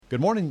Good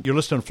morning. You're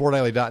listening to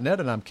FloorDaily.net,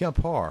 and I'm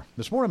Kemp Harr.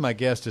 This morning, my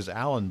guest is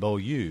Alan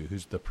Beaulieu,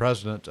 who's the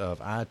president of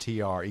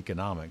ITR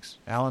Economics.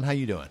 Alan, how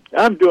you doing?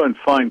 I'm doing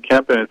fine,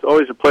 Kemp, and it's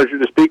always a pleasure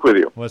to speak with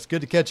you. Well, it's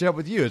good to catch up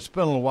with you. It's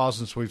been a little while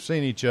since we've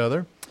seen each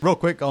other. Real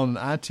quick on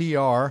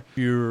ITR,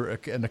 you're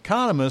an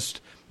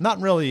economist,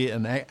 not really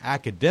an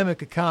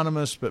academic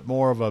economist, but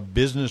more of a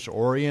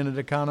business-oriented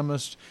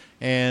economist,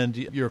 and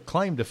your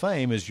claim to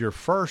fame is you're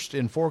first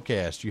in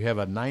forecast. You have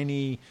a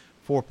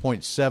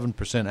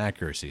 94.7%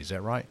 accuracy. Is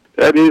that right?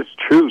 That is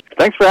true.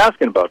 Thanks for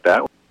asking about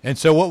that. And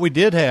so what we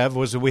did have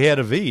was that we had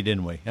a V,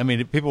 didn't we? I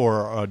mean, people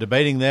were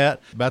debating that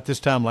about this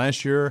time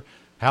last year.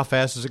 How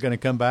fast is it going to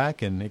come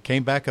back? And it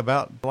came back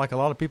about like a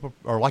lot of people,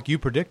 or like you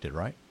predicted,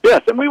 right?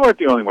 Yes, and we weren't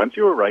the only ones.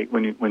 You were right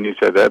when you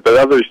said that. But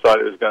others thought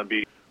it was going to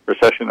be a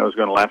recession that was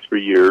going to last for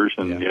years,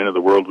 and the end of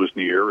the world was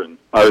near. And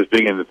I was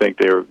beginning to think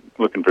they were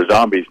looking for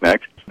zombies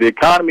next. The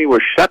economy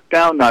was shut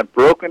down, not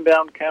broken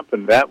down, Kemp,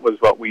 and that was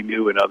what we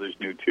knew and others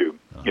knew too.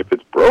 If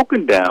it's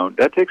broken down,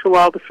 that takes a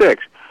while to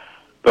fix.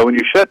 But when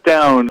you shut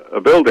down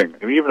a building,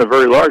 even a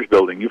very large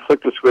building, you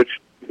flick the switch,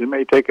 it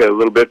may take a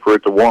little bit for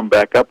it to warm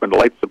back up and the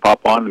lights to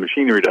pop on and the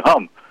machinery to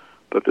hum.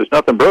 But there's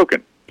nothing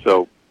broken.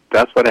 So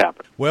that's what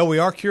happened. Well, we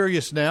are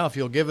curious now if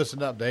you'll give us an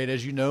update.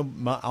 As you know,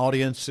 my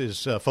audience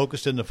is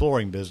focused in the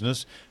flooring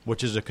business,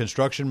 which is a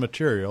construction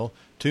material.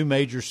 Two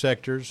major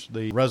sectors.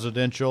 The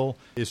residential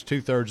is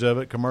 2/3 of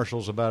it. Commercial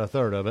is about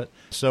 1/3 of it.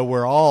 So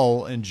we're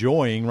all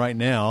enjoying right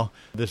now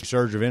this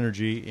surge of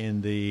energy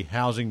in the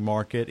housing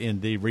market,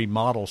 in the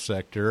remodel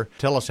sector.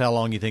 Tell us how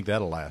long you think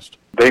that'll last.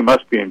 They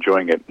must be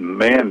enjoying it.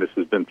 Man, this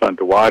has been fun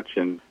to watch.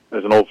 And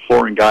as an old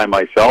flooring guy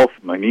myself,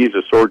 my knees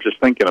are sore just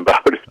thinking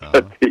about it.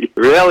 But the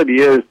reality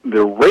is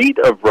the rate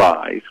of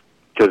rise,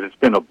 because it's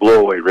been a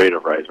blow-away rate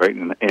of rise, right,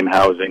 in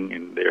housing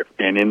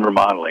and in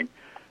remodeling,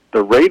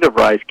 the rate of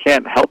rise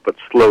can't help but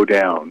slow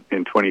down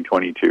in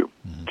 2022.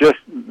 Just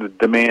the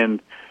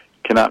demand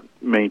cannot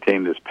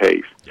maintain this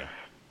pace. Yeah.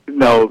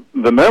 Now,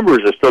 the members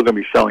are still going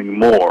to be selling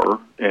more,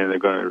 and they're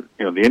going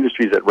to, the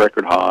industry's at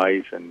record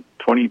highs, and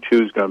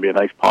 22 is going to be a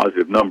nice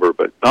positive number,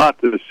 but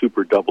not to the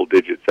super double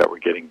digits that we're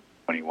getting in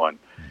 21.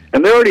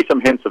 And there are already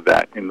some hints of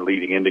that in the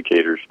leading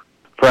indicators.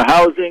 For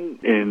housing,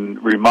 in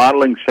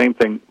remodeling, same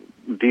thing,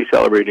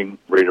 decelerating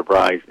rate of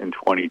rise in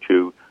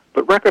 22,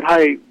 but record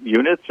high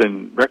units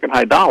and record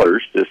high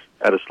dollars, just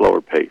at a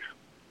slower pace.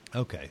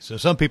 Okay, so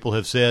some people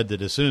have said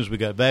that as soon as we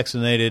got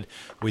vaccinated,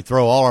 we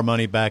throw all our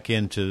money back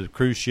into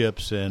cruise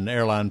ships and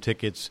airline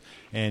tickets,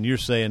 and you're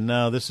saying,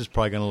 no, this is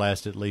probably going to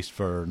last at least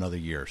for another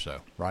year or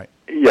so, right?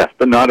 Yes,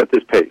 but not at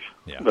this pace.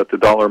 Yeah. Let the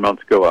dollar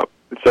amounts go up.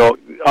 So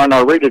on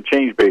our rate of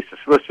change basis,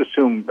 let's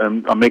assume,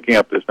 I'm making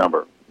up this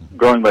number,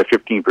 growing by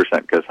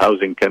 15%, because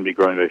housing can be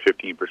growing by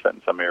 15%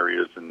 in some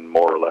areas and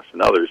more or less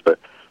in others, but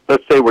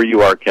let's say where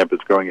you are, Kemp,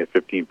 it's growing at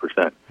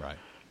 15%. Right.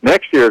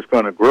 Next year it's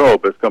going to grow,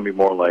 but it's going to be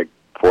more like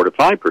 4 to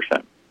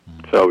 5%.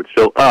 So it's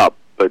still up,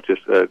 but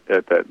just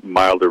at that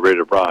milder rate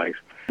of rise.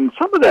 And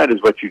some of that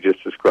is what you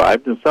just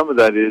described, and some of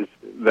that is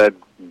that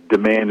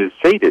demand is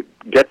sated,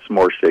 gets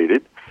more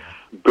sated.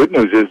 Good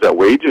news is that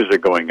wages are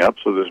going up,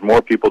 so there's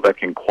more people that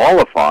can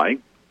qualify.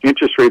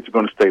 Interest rates are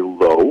going to stay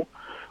low,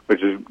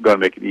 which is going to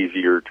make it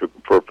easier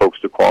for folks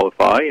to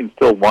qualify, and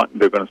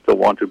they're going to still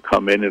want to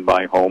come in and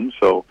buy homes.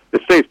 So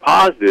it stays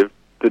positive.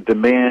 The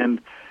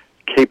demand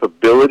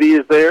capability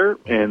is there,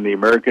 and the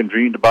American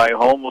dream to buy a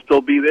home will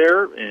still be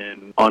there,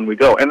 and on we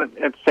go. And at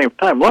the same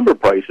time, lumber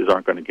prices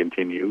aren't going to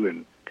continue,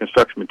 and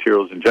construction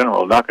materials in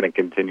general are not going to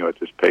continue at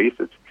this pace.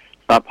 It's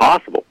not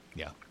possible.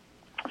 Yeah.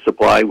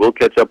 Supply will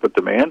catch up with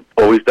demand,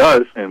 always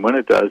does, and when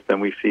it does, then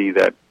we see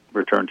that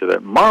return to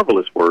that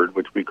marvelous word,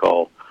 which we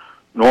call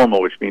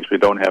normal, which means we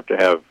don't have to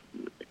have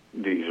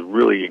these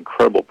really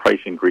incredible price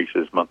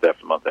increases month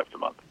after month after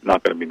month.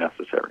 Not going to be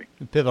necessary.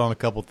 Pivot on a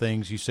couple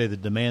things. You say the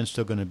demand's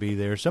still going to be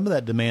there. Some of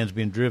that demand's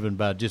being driven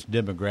by just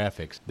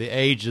demographics. The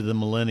age of the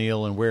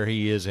millennial and where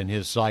he is in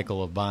his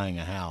cycle of buying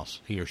a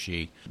house, he or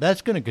she.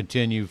 That's going to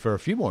continue for a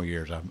few more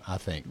years, I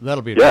think.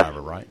 That'll be a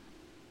driver, right?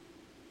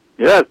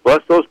 Yes,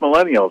 plus those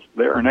millennials.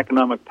 They're an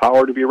economic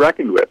power to be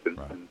reckoned with,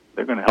 and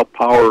they're going to help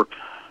power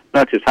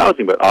not just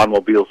housing, but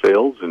automobile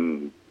sales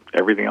and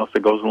everything else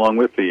that goes along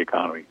with the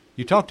economy.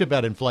 You talked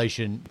about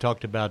inflation, you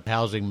talked about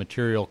housing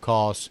material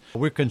costs.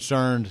 We're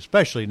concerned,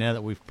 especially now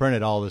that we've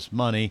printed all this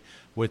money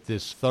with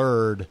this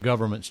third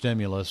government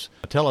stimulus.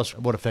 Tell us,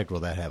 what effect will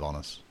that have on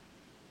us?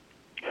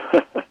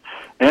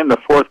 And the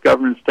fourth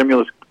government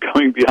stimulus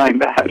coming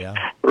behind that. Yeah.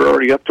 We're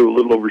already up to a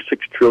little over $6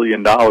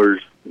 trillion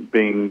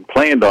being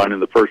planned on in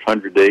the first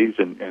 100 days,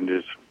 and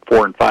there's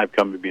 4 and 5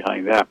 coming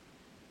behind that.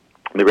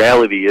 The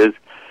reality is,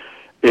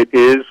 it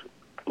is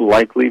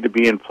likely to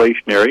be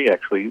inflationary.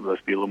 Actually,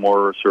 let's be a little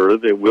more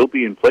assertive. It will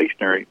be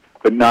inflationary,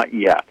 but not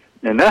yet.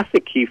 And that's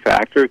the key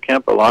factor,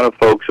 Kemp. A lot of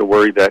folks are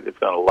worried that it's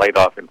going to light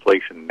off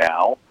inflation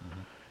now.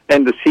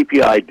 And the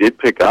CPI did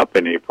pick up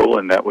in April,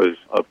 and that was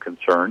of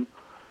concern.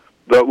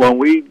 But when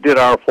we did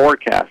our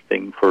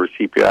forecasting for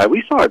CPI,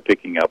 we saw it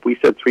picking up. We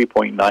said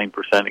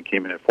 3.9%. It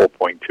came in at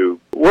 4.2%.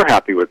 We're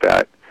happy with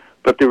that.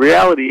 But the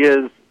reality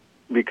is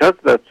because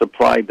of that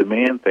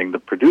supply-demand thing, the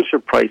producer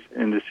price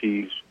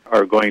indices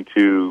are going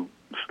to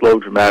slow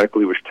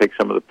dramatically, which takes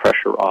some of the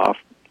pressure off.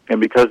 And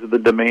because of the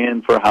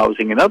demand for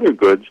housing and other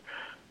goods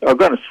are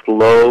going to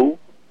slow,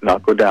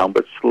 not go down,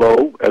 but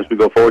slow as we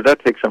go forward,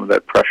 that takes some of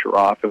that pressure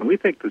off. And we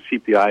think the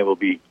CPI will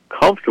be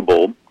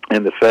comfortable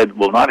and the Fed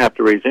will not have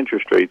to raise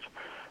interest rates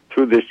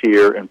through this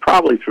year and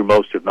probably through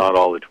most, if not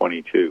all, of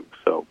 22.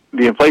 So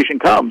the inflation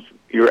comes.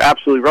 You're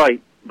absolutely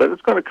right. But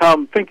it's going to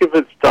come. Think of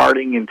it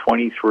starting in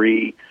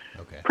 23.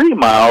 Okay. Pretty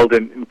mild.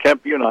 And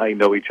Kemp, you and I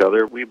know each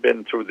other. We've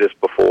been through this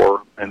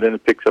before. And then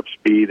it picks up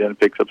speed, and it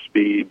picks up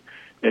speed.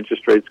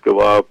 Interest rates go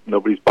up.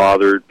 Nobody's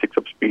bothered. Picks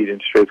up speed.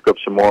 Interest rates go up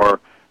some more.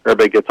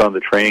 Everybody gets on the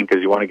train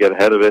because you want to get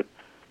ahead of it.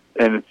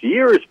 And it's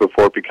years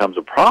before it becomes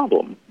a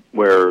problem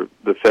where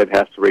the Fed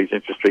has to raise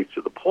interest rates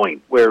to the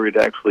point where it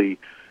actually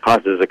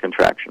causes a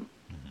contraction.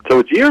 So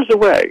it's years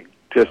away.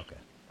 Just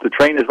the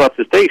train has left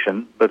the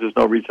station, but there's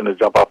no reason to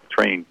jump off the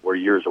train. We're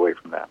years away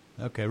from that.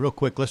 Okay, real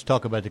quick, let's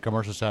talk about the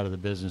commercial side of the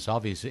business.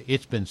 Obviously,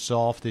 it's been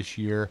soft this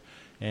year,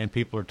 and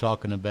people are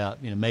talking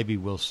about, maybe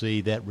we'll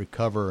see that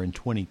recover in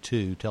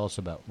 22. Tell us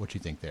about what you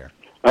think there.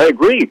 I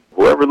agree.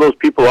 Whoever those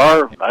people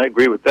are, I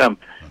agree with them.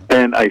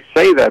 And I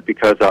say that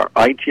because our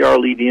ITR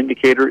lead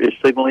indicator is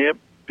signaling it,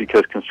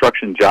 because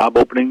construction job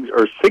openings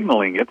are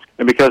signaling it,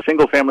 and because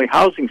single-family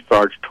housing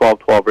starts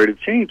 12-12 rate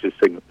of change is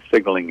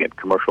signaling it.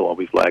 Commercial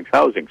always lags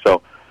housing.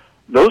 So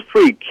those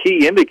three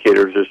key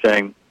indicators are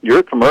saying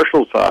your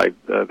commercial side,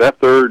 that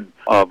third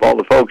of all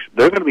the folks,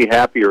 they're going to be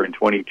happier in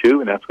 22,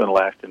 and that's going to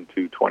last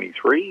into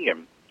 23,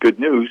 and good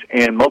news.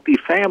 And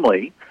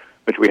multifamily,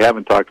 which we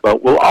haven't talked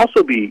about, will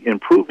also be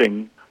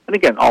improving. And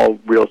again, all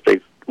real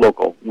estate's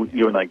local.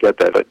 You and I get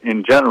that. But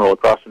in general,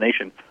 across the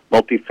nation,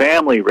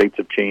 multifamily rates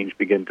of change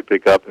begin to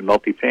pick up, and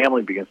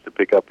multifamily begins to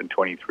pick up in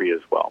 23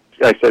 as well.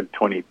 I said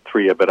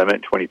 23, but I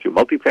meant 22.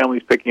 Multifamily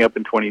is picking up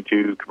in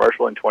 22,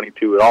 commercial in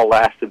 22. It all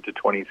lasted to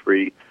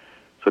 23.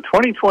 So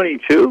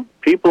 2022,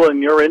 people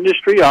in your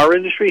industry, our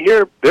industry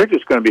here, they're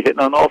just going to be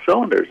hitting on all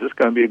cylinders. It's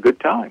going to be a good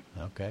time.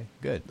 Okay,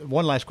 good.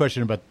 One last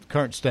question about the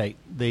current state.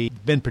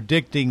 They've been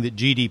predicting that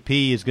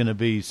GDP is going to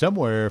be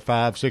somewhere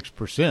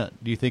 5-6%.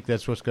 Do you think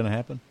that's what's going to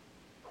happen?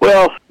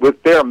 Well,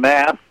 with their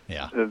math,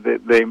 yeah,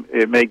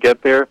 it may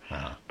get there,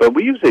 but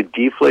we use a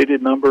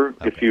deflated number.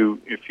 Okay. If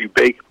you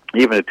bake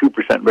even a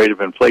 2% rate of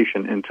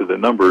inflation into the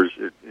numbers,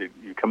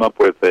 you come up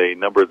with a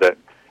number that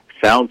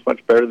sounds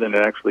much better than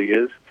it actually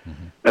is.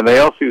 Mm-hmm. And they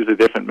also use a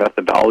different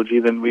methodology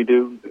than we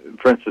do.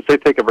 For instance, they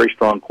take a very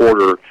strong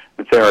quarter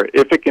and say, all right,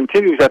 if it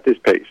continues at this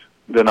pace,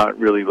 they're not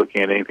really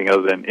looking at anything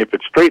other than if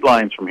it straight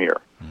lines from here.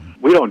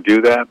 Mm-hmm. We don't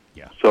do that.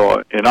 Yeah.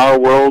 So in our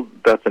world,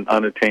 that's an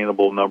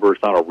unattainable number.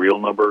 It's not a real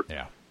number.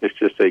 Yeah. It's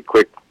just a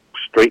quick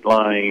straight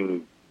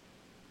line.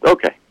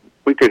 Okay,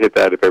 we could hit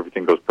that if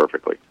everything goes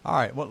perfectly. All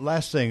right. Well,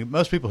 last thing,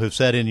 most people who've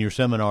sat in your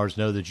seminars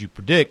know that you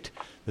predict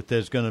that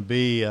there's going to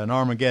be an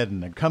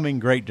Armageddon, a coming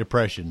Great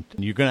Depression.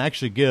 And you're going to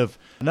actually give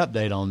an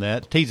update on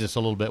that. Tease us a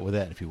little bit with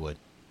that, if you would.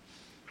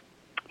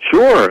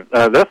 Sure.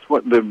 That's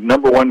what the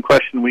number one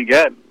question we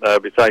get,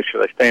 besides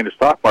should I stay in the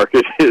stock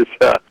market, is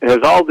has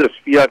all this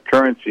fiat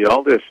currency,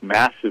 all this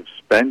massive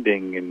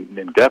spending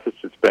and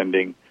deficit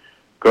spending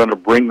going to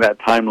bring that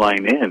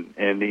timeline in?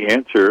 And the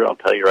answer, I'll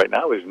tell you right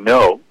now, is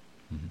no.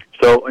 Mm-hmm.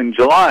 So in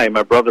July,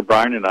 my brother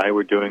Brian and I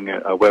were doing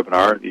a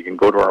webinar. You can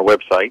go to our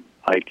website,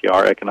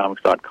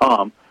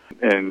 itreconomics.com,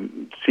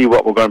 and see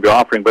what we're going to be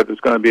offering. But it's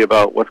going to be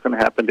about what's going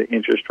to happen to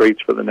interest rates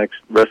for the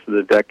rest of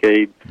the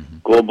decade,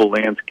 global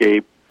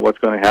landscape, what's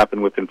going to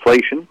happen with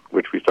inflation,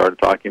 which we started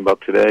talking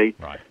about today,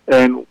 right,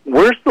 and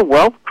where's the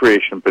wealth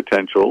creation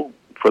potential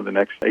for the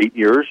next 8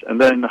 years, and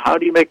then how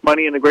do you make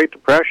money in the Great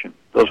Depression?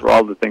 Those are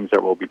all the things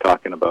that we'll be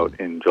talking about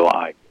in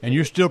July. And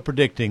you're still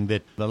predicting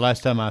that the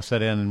last time I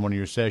sat in one of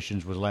your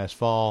sessions was last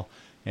fall,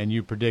 and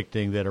you're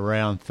predicting that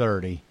around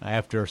 30,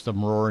 after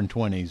some roaring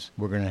 20s,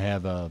 we're going to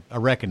have a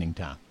reckoning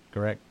time,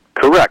 correct?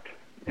 Correct.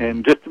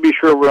 And just to be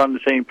sure we're on the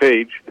same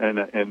page,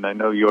 and I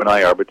know you and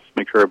I are, but just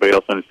make sure everybody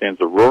else understands,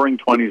 the roaring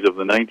 20s of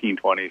the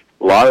 1920s,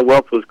 a lot of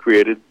wealth was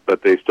created,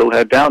 but they still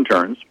had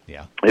downturns.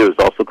 Yeah. It was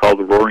also called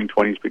the roaring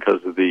 20s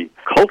because of the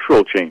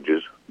cultural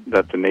changes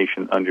that the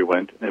nation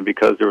underwent, and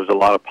because there was a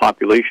lot of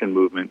population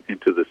movement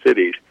into the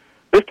cities.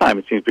 This time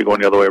it seems to be going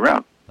the other way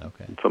around.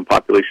 Okay. Some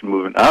population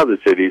movement out of the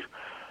cities.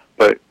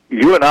 But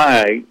you and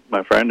I,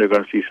 my friend, are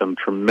going to see some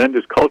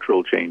tremendous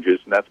cultural changes,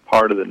 and that's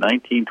part of the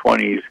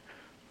 1920s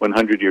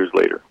 100 years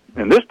later.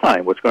 And this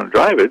time, what's going to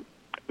drive it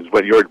is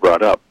what you already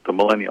brought up, the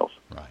millennials.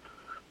 Right.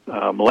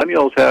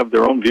 Millennials have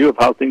their own view of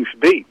how things should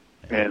be,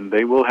 and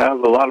they will have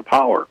a lot of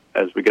power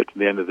as we get to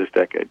the end of this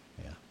decade.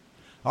 Yeah.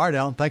 All right,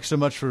 Alan, thanks so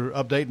much for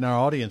updating our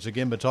audience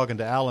again by talking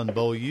to Alan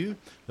Beaulieu,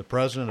 the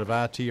president of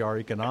ITR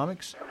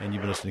Economics, and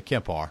you've been listening to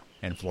Kemp R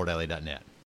and FloorDaily.net.